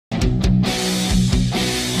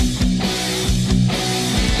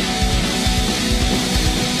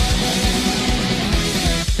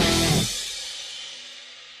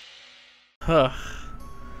Huh.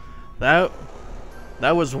 That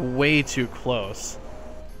that was way too close.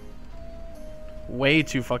 Way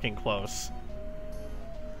too fucking close.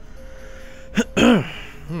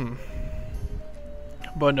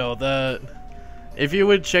 But no, if you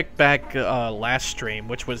would check back last stream,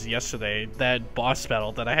 which was yesterday, that boss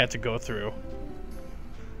battle that I had to go through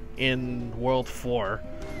in World 4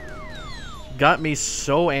 got me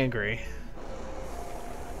so angry.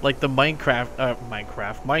 Like the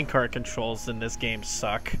minecart controls in this game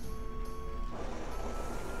suck.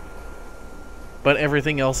 But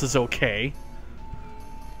everything else is okay.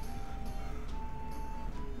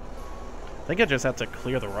 I think I just have to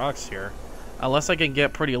clear the rocks here. Unless I can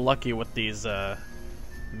get pretty lucky with these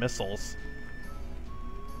missiles.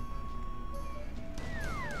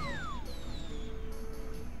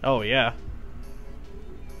 Oh, yeah.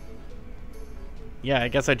 Yeah, I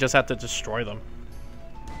guess I just have to destroy them.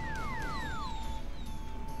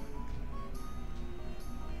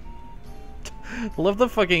 Love the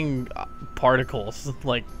fucking particles,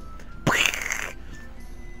 like...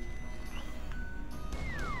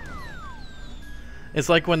 It's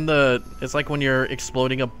like when you're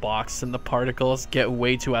exploding a box and the particles get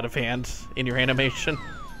way too out of hand in your animation.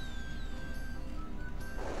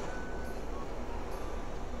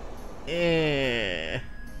 I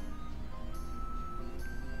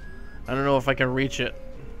don't know if I can reach it.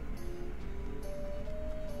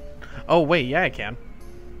 Oh wait, yeah I can.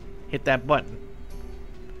 Hit that button.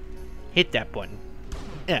 Hit that button.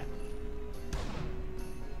 Yeah.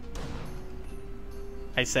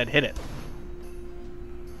 I said hit it.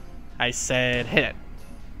 I said hit it.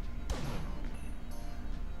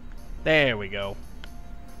 There we go.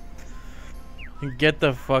 Get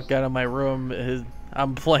the fuck out of my room.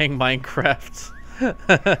 I'm playing Minecraft.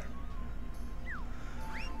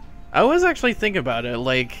 I was actually thinking about it,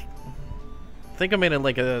 like... I think I made it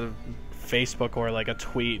like a Facebook or like a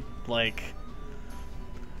tweet, like...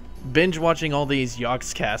 binge watching all these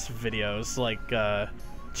Yogscast videos, like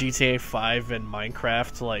GTA 5 and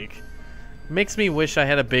Minecraft, like... makes me wish I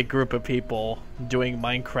had a big group of people doing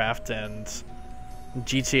Minecraft and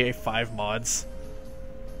GTA 5 mods.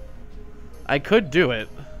 I could do it.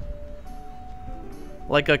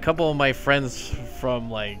 Like, a couple of my friends from,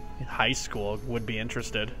 like, high school would be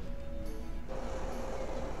interested.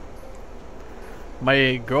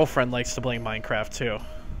 My girlfriend likes to play Minecraft, too.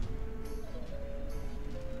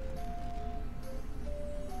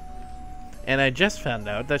 And I just found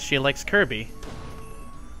out that she likes Kirby.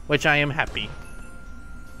 Which I am happy.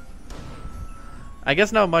 I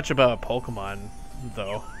guess not much about Pokemon,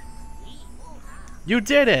 though. You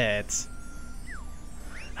did it!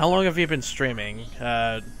 How long have you been streaming?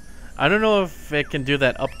 I don't know if it can do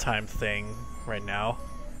that uptime thing right now.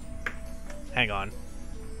 Hang on.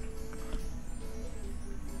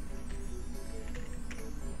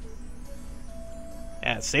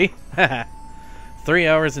 Yeah, see? 3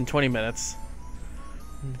 hours and 20 minutes.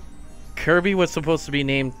 Kirby was supposed to be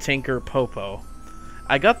named Tinker Popo.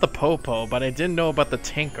 I got the Popo, but I didn't know about the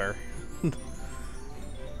Tinker.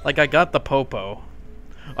 Like, I got the Popo.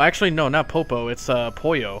 Oh, actually, no, not Popo. It's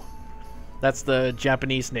Poyo. That's the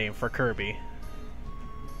Japanese name for Kirby.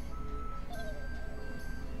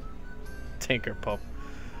 Tinker Popo.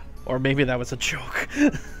 Or maybe that was a joke.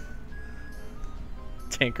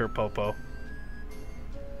 Tinker Popo.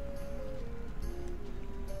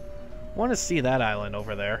 Want to see that island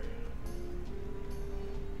over there.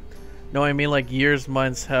 No, I mean like years,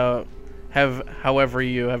 months, however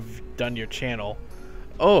you have done your channel.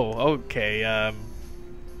 Oh, okay.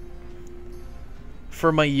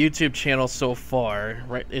 For my YouTube channel so far,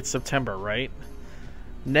 right? It's September, right?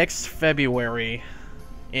 Next February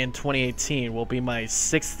in 2018 will be my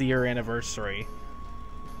 6th year anniversary.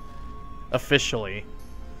 Officially.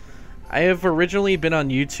 I have originally been on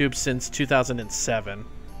YouTube since 2007.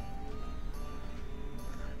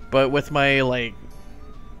 But with my, like,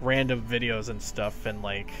 random videos and stuff, and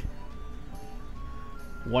like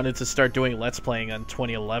wanted to start doing Let's Playing on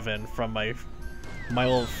 2011 from my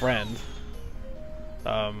old friend.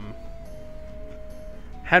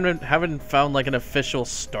 Haven't found like an official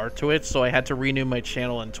start to it, so I had to renew my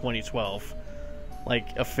channel in 2012,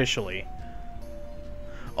 like officially.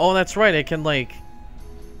 Oh, that's right. I can like.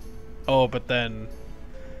 Oh, but then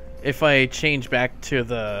if I change back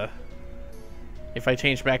to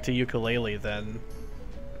ukulele, then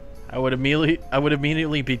I would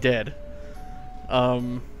immediately be dead.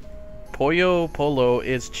 Pollo Polo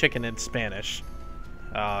is chicken in Spanish.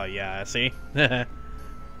 Yeah, see?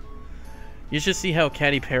 You should see how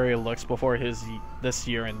Katy Perry looks before this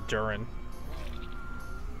year in Durin.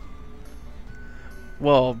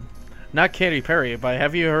 Well, Not Katy Perry, but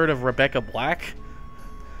have you heard of Rebecca Black?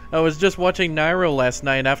 I was just watching Nairo last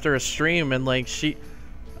night after a stream, and like he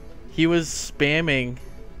was spamming,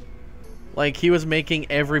 like he was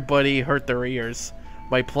making everybody hurt their ears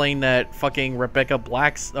by playing that fucking Rebecca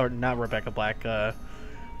Black's, or not Rebecca Black, that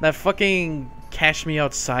fucking Cash Me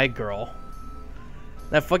Outside girl.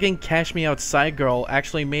 That fucking Cash Me Outside girl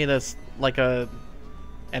actually made us like an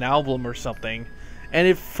album or something, and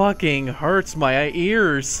it fucking hurts my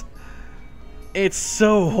ears. It's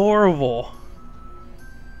so horrible.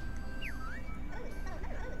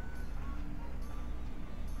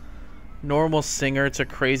 Normal singer to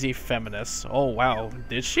crazy feminist. Oh wow,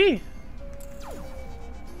 did she?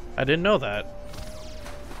 I didn't know that.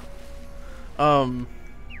 Oh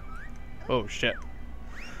shit.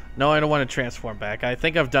 No, I don't want to transform back. I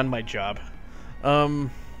think I've done my job. No,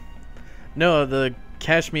 the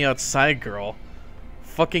Cash Me Outside girl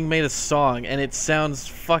fucking made a song and it sounds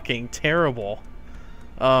fucking terrible.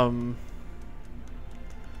 It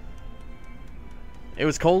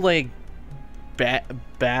was called like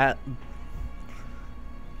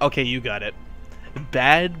okay, you got it.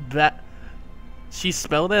 Bad. She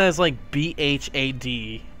spelled it as like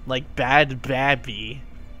B-H-A-D, like Bad Babby.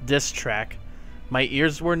 Diss track. My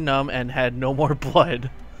ears were numb and had no more blood.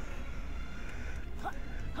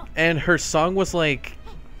 And her song was like,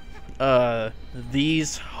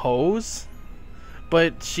 these hoes,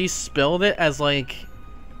 but she spelled it as like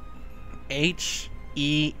H-E-A-U-X.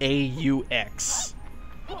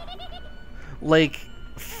 Like,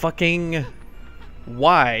 fucking,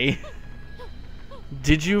 why?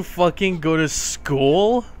 Did you fucking go to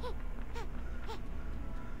school?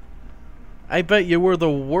 I bet you were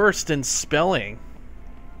the worst in spelling.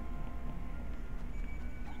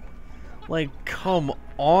 Like, come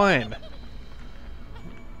on.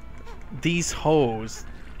 These hoes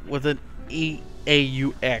with an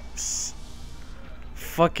E-A-U-X.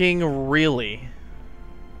 Fucking really.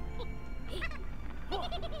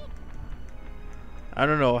 I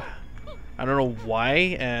don't know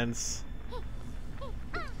why, and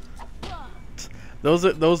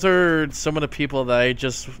those are some of the people that I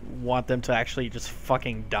just want them to actually just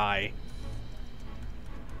fucking die.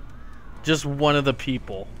 Just one of the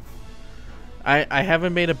people. I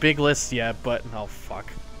haven't made a big list yet, but oh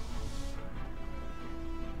fuck.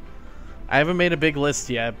 I haven't made a big list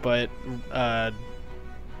yet, but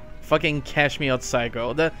fucking Cash Me Outside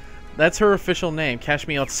girl. That's her official name, Cash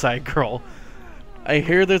Me Outside girl. I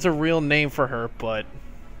hear there's a real name for her, but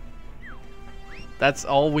that's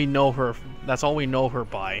all we know her. That's all we know her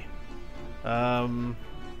by. Wellard.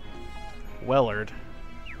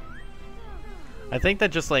 I think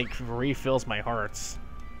that just like refills my hearts.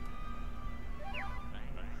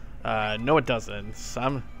 No, it doesn't.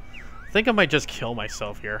 I think I might just kill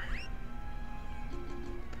myself here,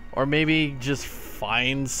 or maybe just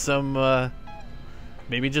find some.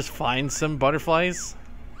 Maybe just find some butterflies.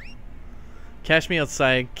 Cash me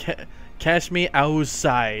outside. Cash me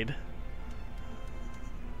outside.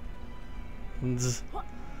 I'm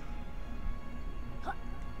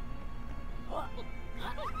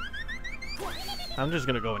just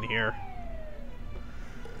gonna go in here.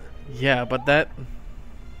 Yeah, but that...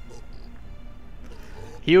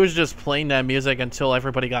 He was just playing that music until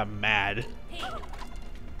everybody got mad.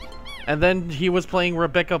 And then he was playing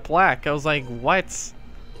Rebecca Black. I was like, what?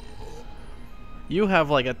 You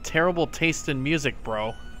have like a terrible taste in music,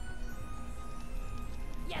 bro.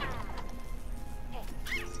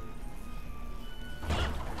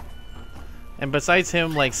 And besides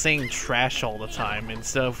him like saying trash all the time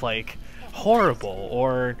instead of like horrible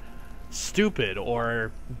or stupid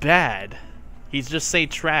or bad, he'd just say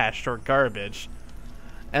trash or garbage.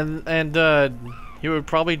 And he would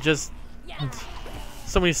probably just...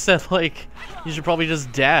 Somebody said like, you should probably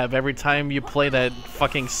just dab every time you play that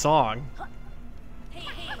fucking song.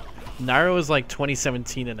 Nairo is like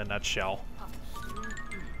 2017 in a nutshell.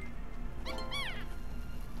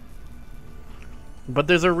 But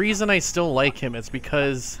there's a reason I still like him. It's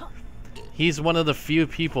because he's one of the few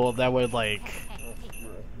people that would like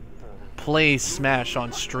play Smash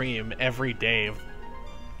on stream every day.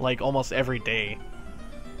 Like almost every day.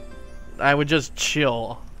 I would just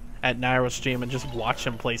chill at Nairo's stream and just watch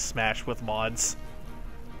him play Smash with mods.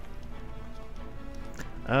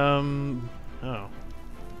 Oh.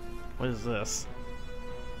 What is this?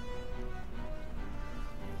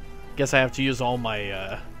 Guess I have to use all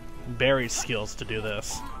my berry skills to do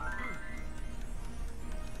this.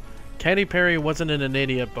 Katy Perry wasn't an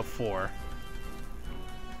idiot before.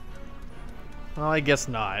 Well, I guess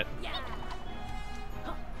not.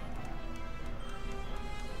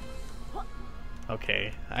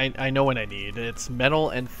 Okay, I know what I need. It's metal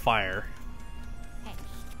and fire.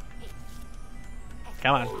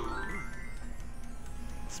 Come on.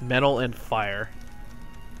 It's metal and fire.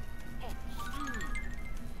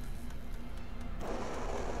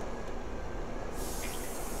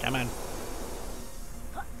 Come on.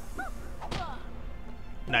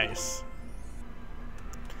 Nice.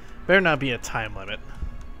 Better not be a time limit.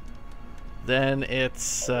 Then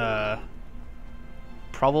it's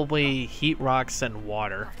probably heat rocks and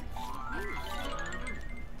water.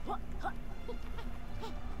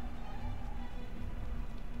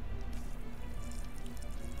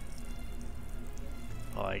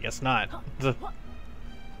 Well, I guess not.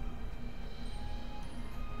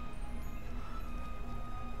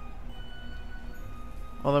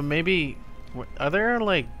 Well, then maybe... Are there,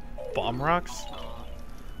 like, bomb rocks?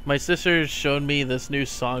 My sister showed me this new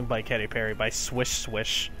song by Katy Perry, by Swish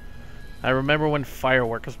Swish. I remember when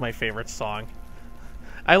Firework was my favorite song.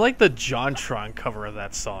 I like the JonTron cover of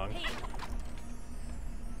that song.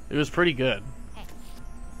 It was pretty good.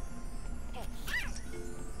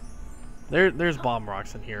 There's bomb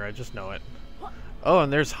rocks in here, I just know it. Oh,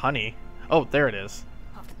 and there's honey. Oh, there it is.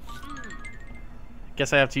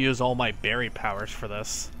 Guess I have to use all my berry powers for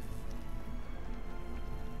this.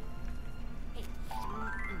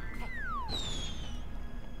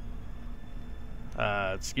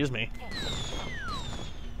 Excuse me.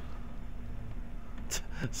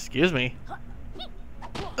 Excuse me.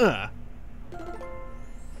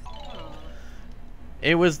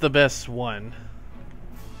 It was the best one.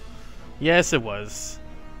 Yes, it was.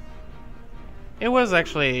 It was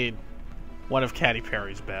actually one of Katy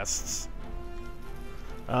Perry's bests.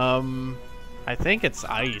 I think it's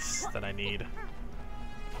ice that I need.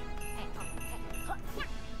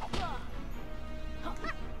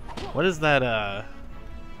 What is that,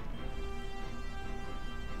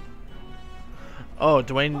 Oh,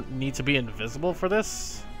 do I need to be invisible for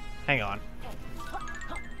this? Hang on.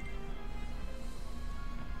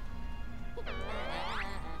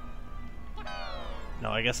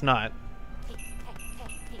 No, I guess not.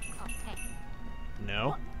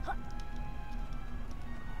 No.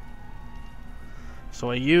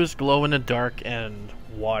 So I used glow in the dark and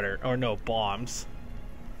water, or no, bombs.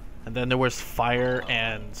 And then there was fire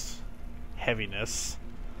and heaviness.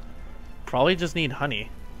 Probably just need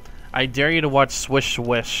honey. I dare you to watch Swish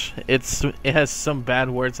Swish. It has some bad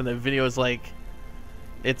words and the video is like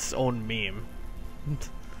its own meme.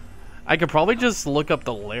 I could probably just look up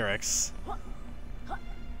the lyrics.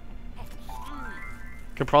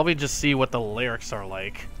 Could probably just see what the lyrics are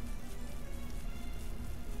like.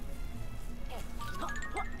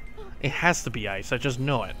 It has to be ice, I just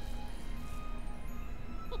know it.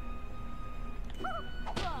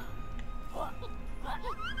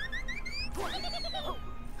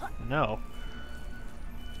 No.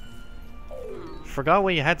 Forgot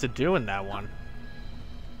what you had to do in that one.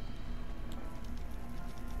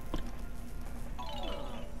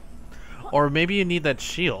 Or maybe you need that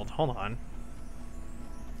shield. Hold on.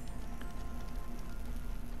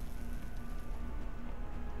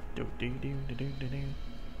 Do do do do do do do.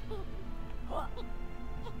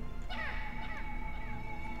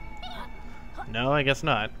 No, I guess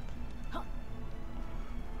not.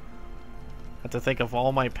 Have to think of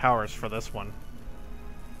all my powers for this one.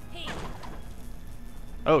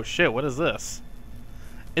 Oh shit, what is this?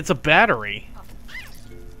 It's a battery.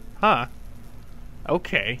 Huh.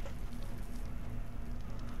 Okay.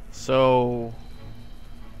 So...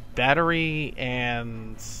 battery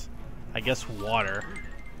and... I guess water.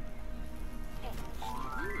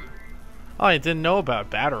 Oh, I didn't know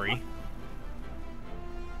about battery.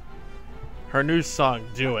 Her new song,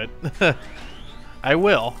 Do It. I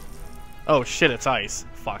will. Oh shit, it's ice.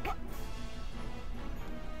 Fuck.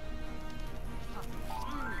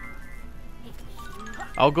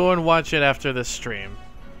 I'll go and watch it after this stream.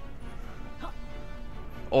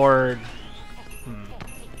 Or...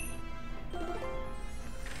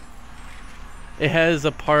 It has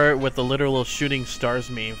a part with the literal shooting stars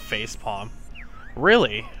meme facepalm.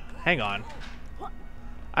 Really? Hang on.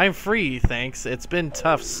 I'm free, thanks. It's been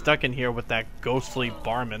tough stuck in here with that ghostly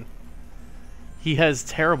barman. He has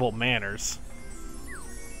terrible manners.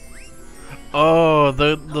 Oh,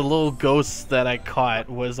 the little ghost that I caught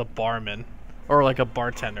was a barman. Or like a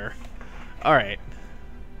bartender. Alright.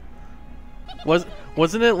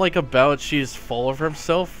 Wasn't it like about she's full of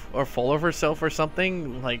herself? Or full of herself or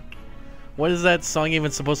something? Like, what is that song even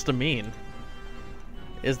supposed to mean?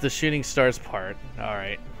 Is the shooting stars part.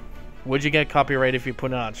 Alright. Would you get copyright if you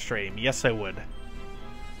put it on stream? Yes, I would.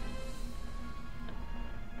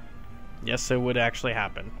 Yes, it would actually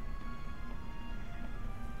happen.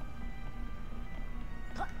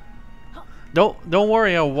 Don't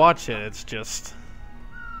worry, I'll watch it. It's just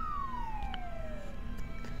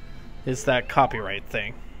it's that copyright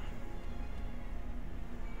thing.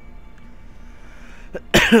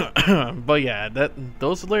 But yeah,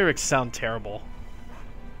 those lyrics sound terrible.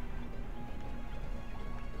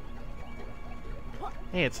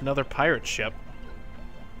 Hey, it's another pirate ship.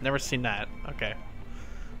 Never seen that. Okay.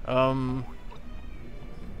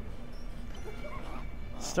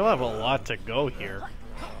 Still have a lot to go here.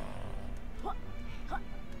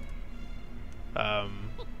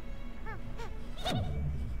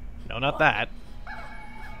 No, not that.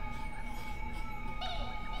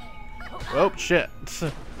 Oh, shit.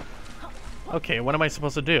 Okay, what am I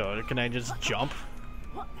supposed to do? Can I just jump?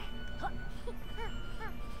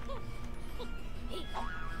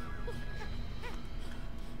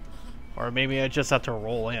 Or maybe I just have to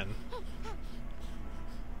roll in.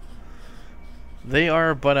 They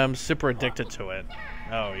are, but I'm super addicted to it.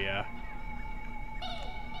 Oh, yeah.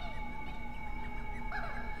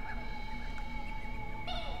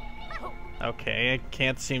 Okay, I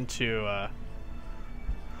can't seem to,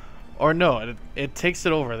 Or no, it takes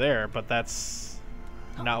it over there, but that's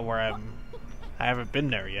not where I haven't been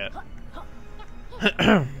there yet.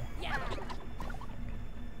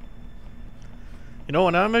 You know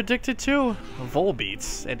what I'm addicted to?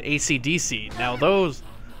 Volbeats and AC/DC. Now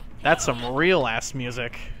that's some real ass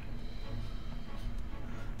music.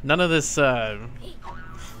 None of this, none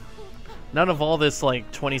of all this,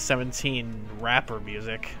 like, 2017 rapper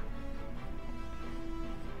music.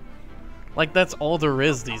 Like, that's all there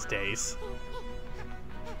is these days.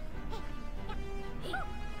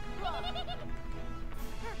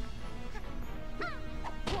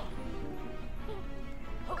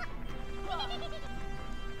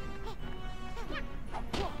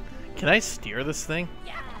 Can I steer this thing?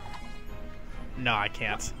 No, I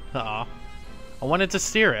can't. I wanted to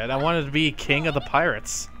steer it. I wanted to be king of the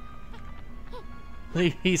pirates.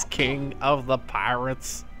 He's king of the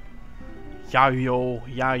pirates. Yayo,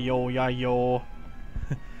 yayo, yayo.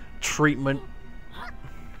 Treatment.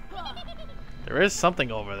 There is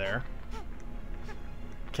something over there.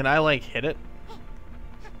 Can I, like, hit it?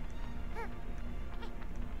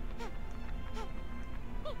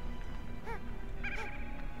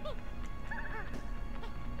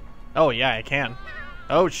 Oh, yeah, I can.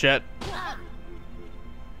 Oh, shit.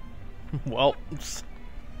 Well,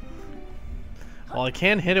 I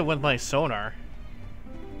can hit it with my sonar.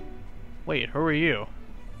 Wait, who are you?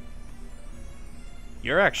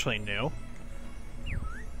 You're actually new.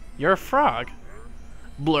 You're a frog.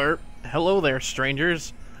 Blurp. Hello there,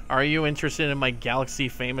 strangers. Are you interested in my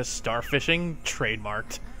galaxy-famous starfishing?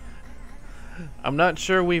 Trademarked. I'm not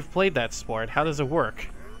sure we've played that sport. How does it work?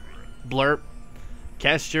 Blurp.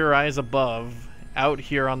 Cast your eyes above. Out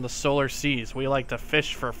here on the solar seas, we like to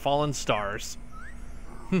fish for fallen stars.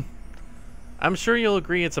 I'm sure you'll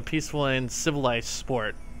agree it's a peaceful and civilized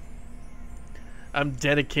sport. I've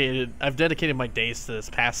dedicated my days to this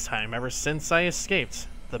pastime ever since I escaped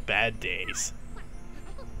the bad days.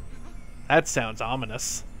 That sounds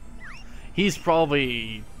ominous. He's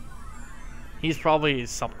probably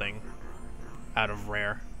something out of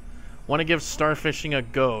rare. Want to give starfishing a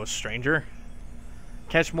go, stranger?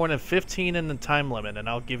 Catch more than 15 in the time limit and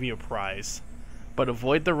I'll give you a prize. But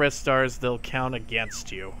avoid the red stars, they'll count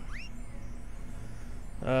against you.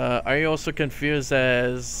 Are you also confused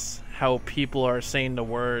as how people are saying the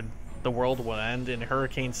world will end in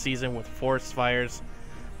hurricane season with forest fires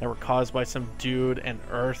that were caused by some dude and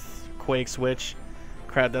earthquakes, which,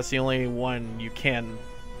 crap, that's the only one you can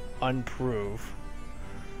unprove.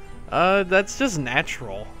 That's just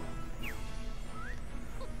natural.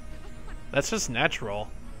 That's just natural.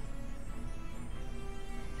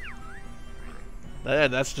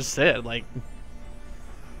 That's just it. Like,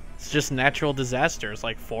 it's just natural disasters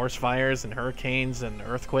like forest fires and hurricanes and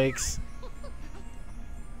earthquakes.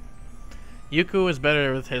 Yooka is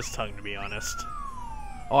better with his tongue, to be honest.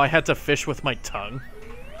 Oh, I had to fish with my tongue.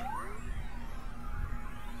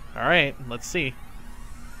 Alright, let's see.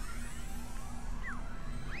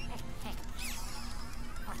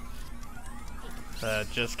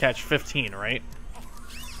 Just catch 15, right?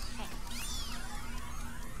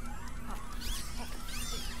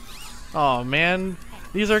 Oh man,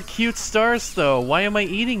 these are cute stars though. Why am I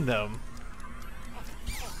eating them?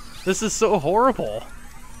 This is so horrible.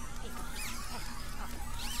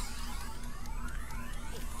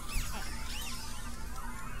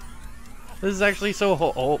 This is actually so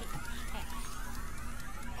oh.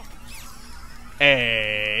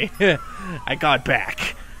 Hey, I got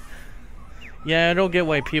back. Yeah, I don't get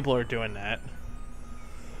why people are doing that.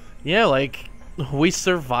 Yeah, like, we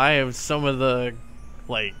survived some of the,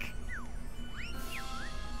 like,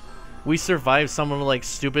 We survived some of like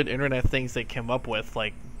stupid internet things they came up with,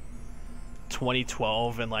 like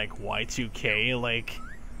 2012 and like Y2K. Like,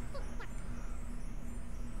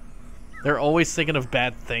 they're always thinking of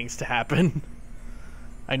bad things to happen.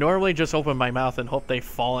 I normally just open my mouth and hope they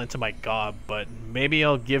fall into my gob, but maybe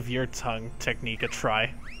I'll give your tongue technique a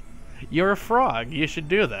try. You're a frog, you should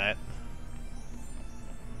do that.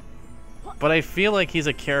 But I feel like he's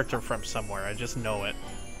a character from somewhere, I just know it.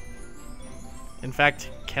 In fact,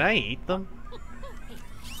 can I eat them?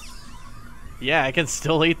 Yeah, I can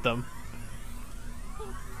still eat them.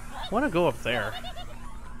 I want to go up there.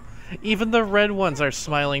 Even the red ones are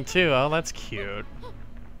smiling too. Oh, that's cute.